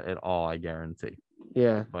noticed that at all, I guarantee.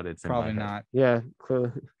 Yeah. But it's in Probably my head. not. Yeah.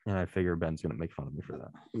 Clearly. And I figure Ben's gonna make fun of me for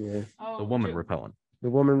that. Yeah. The woman repellent. The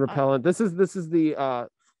woman repellent. This is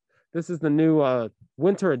the new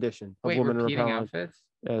winter edition of Wait, woman repeating repellent. outfits?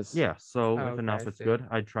 Yes. Yeah. So Oh, if an okay, I outfit's see. good,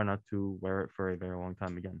 I try not to wear it for a very long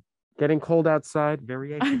time again. Getting cold outside.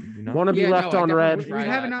 Variation, you know. Want to be Yeah, left no, I on definitely red. would try We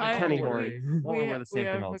have that. an Kenny outfit. horn. Well, I wear the same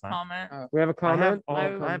thing all the time. comment. We have a I have comment.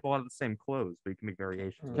 I have a lot of the same clothes, but you can make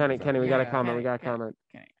variations. Kenny, we got a Yeah. comment. We Kenny, got a Kenny. comment.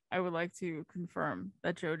 Okay. I would like to confirm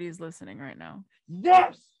that Jody is listening right now.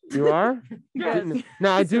 Yes. You are? Yes.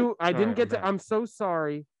 No, I do. I Sorry, didn't get I'm to. back. I'm so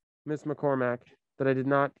sorry, Miss McCormack, that I did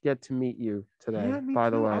not get to meet you today. Yeah, me by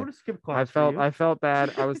the too. I way, would have skipped I class. for felt you. I felt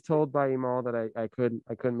bad. I was told by Emol that I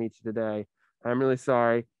couldn't meet you today. I'm really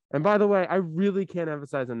sorry. And by the way, I really can't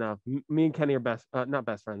emphasize enough. Me and Kenny are not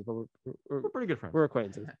best friends, but We're pretty good friends. we're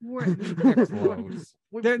acquaintances. They're close.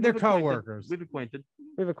 They're acquainted. coworkers. We've acquainted.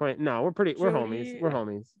 We've acquainted. No, we're homies. Jody- We're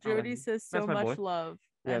homies. Jody says so That's my much boy. love,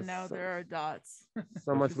 Yes, and now so- there are dots.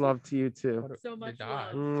 So much love to you too. So much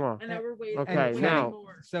dot. love, Mwah. and now we're waiting. Okay, for now-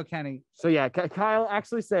 more. So Kenny, So yeah, Kyle,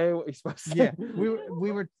 actually say what you're supposed to. yeah, say.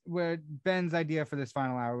 we were Ben's idea for this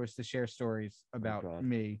final hour was to share stories about God.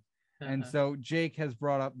 me, and so Jake has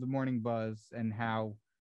brought up the morning buzz and how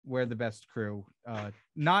we're the best crew.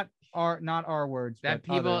 Not our words, That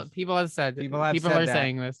but others. people have said. People have people said are that.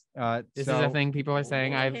 saying this. This is a thing people are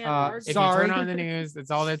saying. I've Can't uh, argue. if you sorry. turn on the news, that's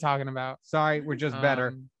all they're talking about. Sorry, we're just better.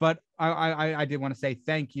 Um, But I did want to say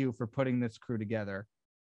thank you for putting this crew together.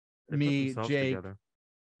 They put Me, themselves Jake. together.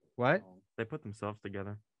 What? They put themselves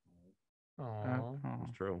together. aw. Oh.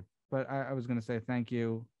 It's true. But I was gonna say thank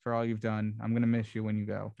you for all you've done. I'm gonna miss you when you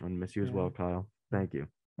go. I miss you as well, Kyle. Thank you.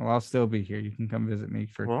 Well, I'll still be here. You can come visit me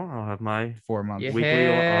for Well, I'll have my 4 months.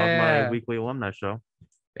 Yeah. weekly alumni show.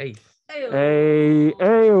 Hey, Hey,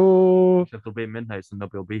 oh. Except it'll be at midnight, so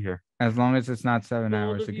nobody will be here. As long as it's not 7 Bold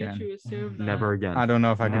hours of you again. to assume that. Never again. I don't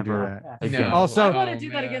know if I can do Never that. again. No. Also- I want to Oh, do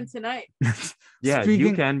that man. again tonight. Yeah, you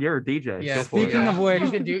Speaking- can. You're a DJ. yeah. Go for it. speaking of which-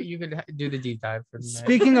 you could do the deep dive for tonight.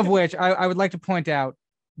 Speaking of which, I would like to point out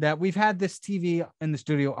that we've had this TV in the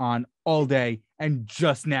studio on all day, and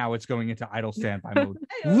just now it's going into idle standby mode.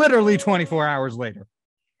 Literally 24 hours later.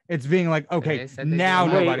 It's being like, okay, They said they now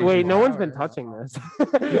did. nobody's Wait, using no it. one's been touching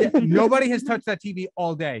this. Nobody has touched that TV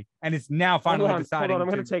all day, and it's now finally Hold on, deciding. I'm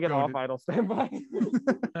gonna take it go off to- idle standby.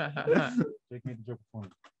 Jake made the joke before.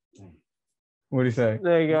 What do you say?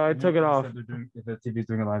 There you go. I took it off. If the TV's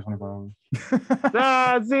doing it live 24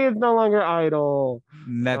 hours. See, it's no longer idle.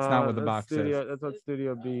 That's not what the That's box studio, says. That's what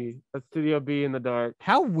Studio B. That's Studio B in the dark.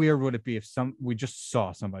 How weird would it be if we just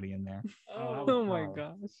saw somebody in there? Oh my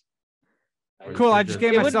gosh. Cool. I just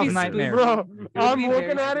gave It would myself be nightmares. Bro, I'm be looking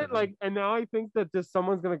very at it spooky. like, and now I think that just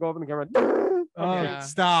someone's gonna go up in the camera. Oh, Yeah.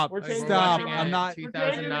 stop! We're changing Stop! the I'm camera. not.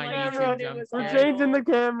 2009 We're changing the YouTube camera. jump We're scare. changing the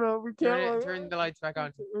camera. We can't. Turn the lights back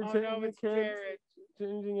on. We're Oh changing no, the it's camera. Jared.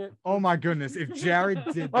 Changing it. Oh my goodness! If Jared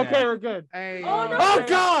did that. Okay, we're good. Hey. Oh, no. Oh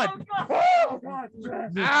God!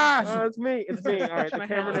 Ah! It's me. It's me. All right, the My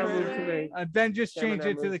camera now hands moves are to me. Ben just Camera changed now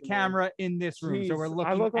it to the moves to me. camera in this room, so we're Jeez,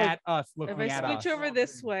 I looking look like- at us, If looking I at us. switch over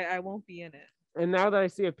this way, I won't be in it. And now that I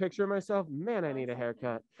see a picture of myself, man, I need a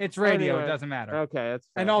haircut. It's radio. Anyway. It doesn't matter. Okay, that's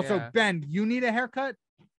And fair. also, Yeah. Ben, you need a haircut.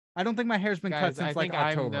 I don't think my hair's been cut Guys, since I like think I'm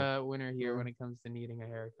October. the winner here when it comes to needing a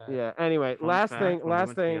haircut. Yeah. Anyway, Fun last fact, thing, when we last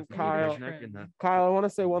went to the thing, SMT Kyle. picnic in the- Kyle, I want to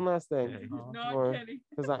say one last thing. Yeah. Not Or- Kenny.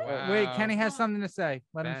 'cause I- Wow. Wait, Kenny has something to say.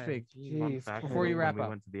 Let him Ben, speak. jeez. Fun Jeez, fact, before you when wrap we up.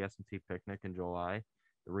 went to the S&T picnic in July,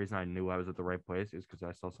 the reason I knew I was at the right place is because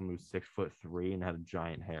I saw someone who's 6'3" and had a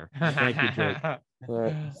giant hair. Thank you, Jake. All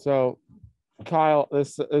right. So, Kyle,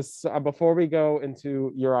 this before we go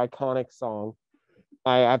into your iconic song,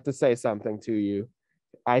 I have to say something to you.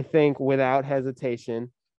 I think without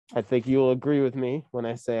hesitation, I think you'll agree with me when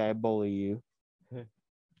I say I bully you.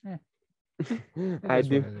 I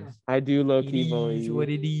do. I do low key bully you. what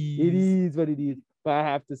it is. It is what it is. But I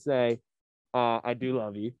have to say, I do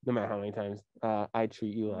love you, no matter how many times I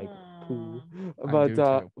treat you like poo. I But do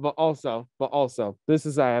too. but also, this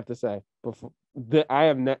is I have to say before I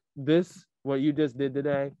have this what you just did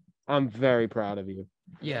today. I'm very proud of you.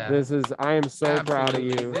 Yeah. I am so proud of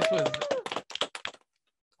absolutely. you. This was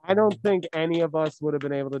I don't think any of us would have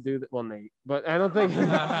been able to do that. Well, Nate, but I don't think.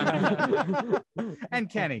 And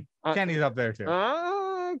Kenny. Uh, Kenny's up there too.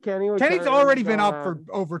 Kenny would Kenny's kinda already been stall up for out.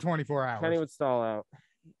 over 24 hours. Kenny would stall out.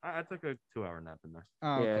 I took a 2-hour nap in there.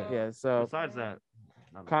 Oh, okay. Yeah. So Besides that,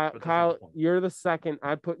 Kyle, you're the second.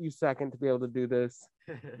 I put you second to be able to do this.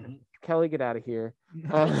 Kelly, get out of here.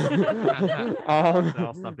 I'll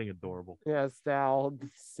stop being adorable. Yeah, Stal,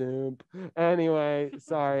 simp. Anyway,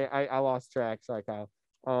 sorry, I lost track. Sorry, Kyle.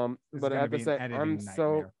 This is But gonna at the be an same, editing I'm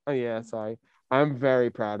so. nightmare. Oh yeah, sorry. I'm very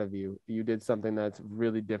proud of you. You did something that's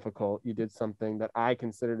really difficult. You did something that I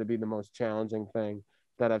consider to be the most challenging thing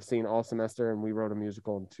that I've seen all semester, and we wrote a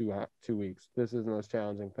musical in 2 weeks. This is the most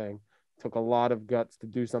challenging thing. Took a lot of guts to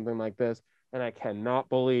do something like this, and I cannot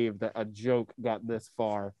believe that a joke got this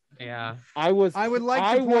far. Yeah. I would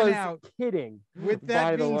like to point out, kidding. With by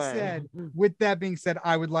that the being way. said,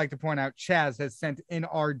 I would like to point out Chaz has sent in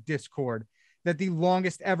our Discord that the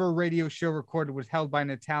longest ever radio show recorded was held by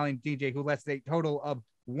an Italian DJ who lasted a total of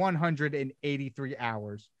 183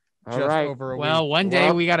 hours. All Just right. over a Well, week. one day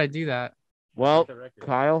Well- we got to do that. Well,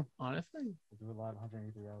 Kyle, Honestly. Do it live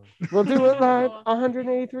 183 hours. we'll do it live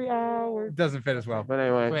 183 hours. Doesn't fit as well. But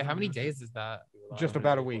anyway, Wait, how many days is that? Just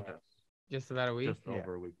about a week. Just about a week. Just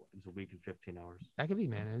over a week. It's a week and 15 hours. That could be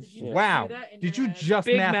managed. Yeah. Wow. Did you just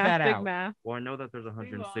Big math math, that big out? math. Well, I know that there's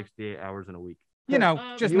 168 hours in a week. You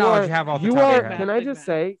know, just you knowledge are, you have off the you top are. of your head. Can I Big just man.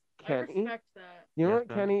 say, I Kenny? respect that. You know Yes, what,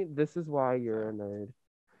 Ben? Kenny? This is why you're a nerd.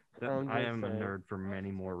 I just am a saying. nerd for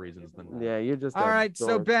many more reasons than that. Yeah, you're just. All a right, so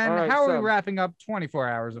dork. Ben, All right, how are so we wrapping up 24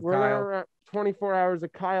 hours of We're Kyle? gonna wrap 24 hours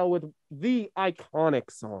of Kyle with the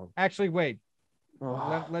iconic song. Actually, wait.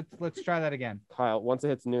 Oh, Let's try that again. Kyle, once it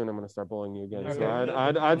hits noon, I'm gonna start bullying you again. So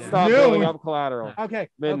Okay. I'd stop Noon? building up collateral. Okay.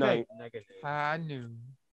 Midnight. I knew.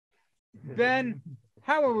 Ben,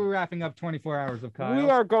 how are we wrapping up 24 hours of Kyle? We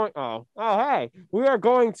are going. Hey, we are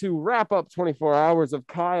going to wrap up 24 hours of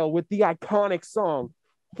Kyle with the iconic song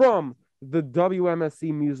from the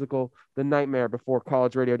WMSC musical, The Nightmare Before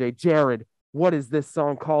College Radio Day. Jared, what is this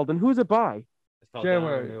song called, and who's it by? It's called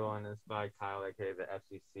January. Down a New One. It's by Kyle, aka the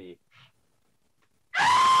FCC.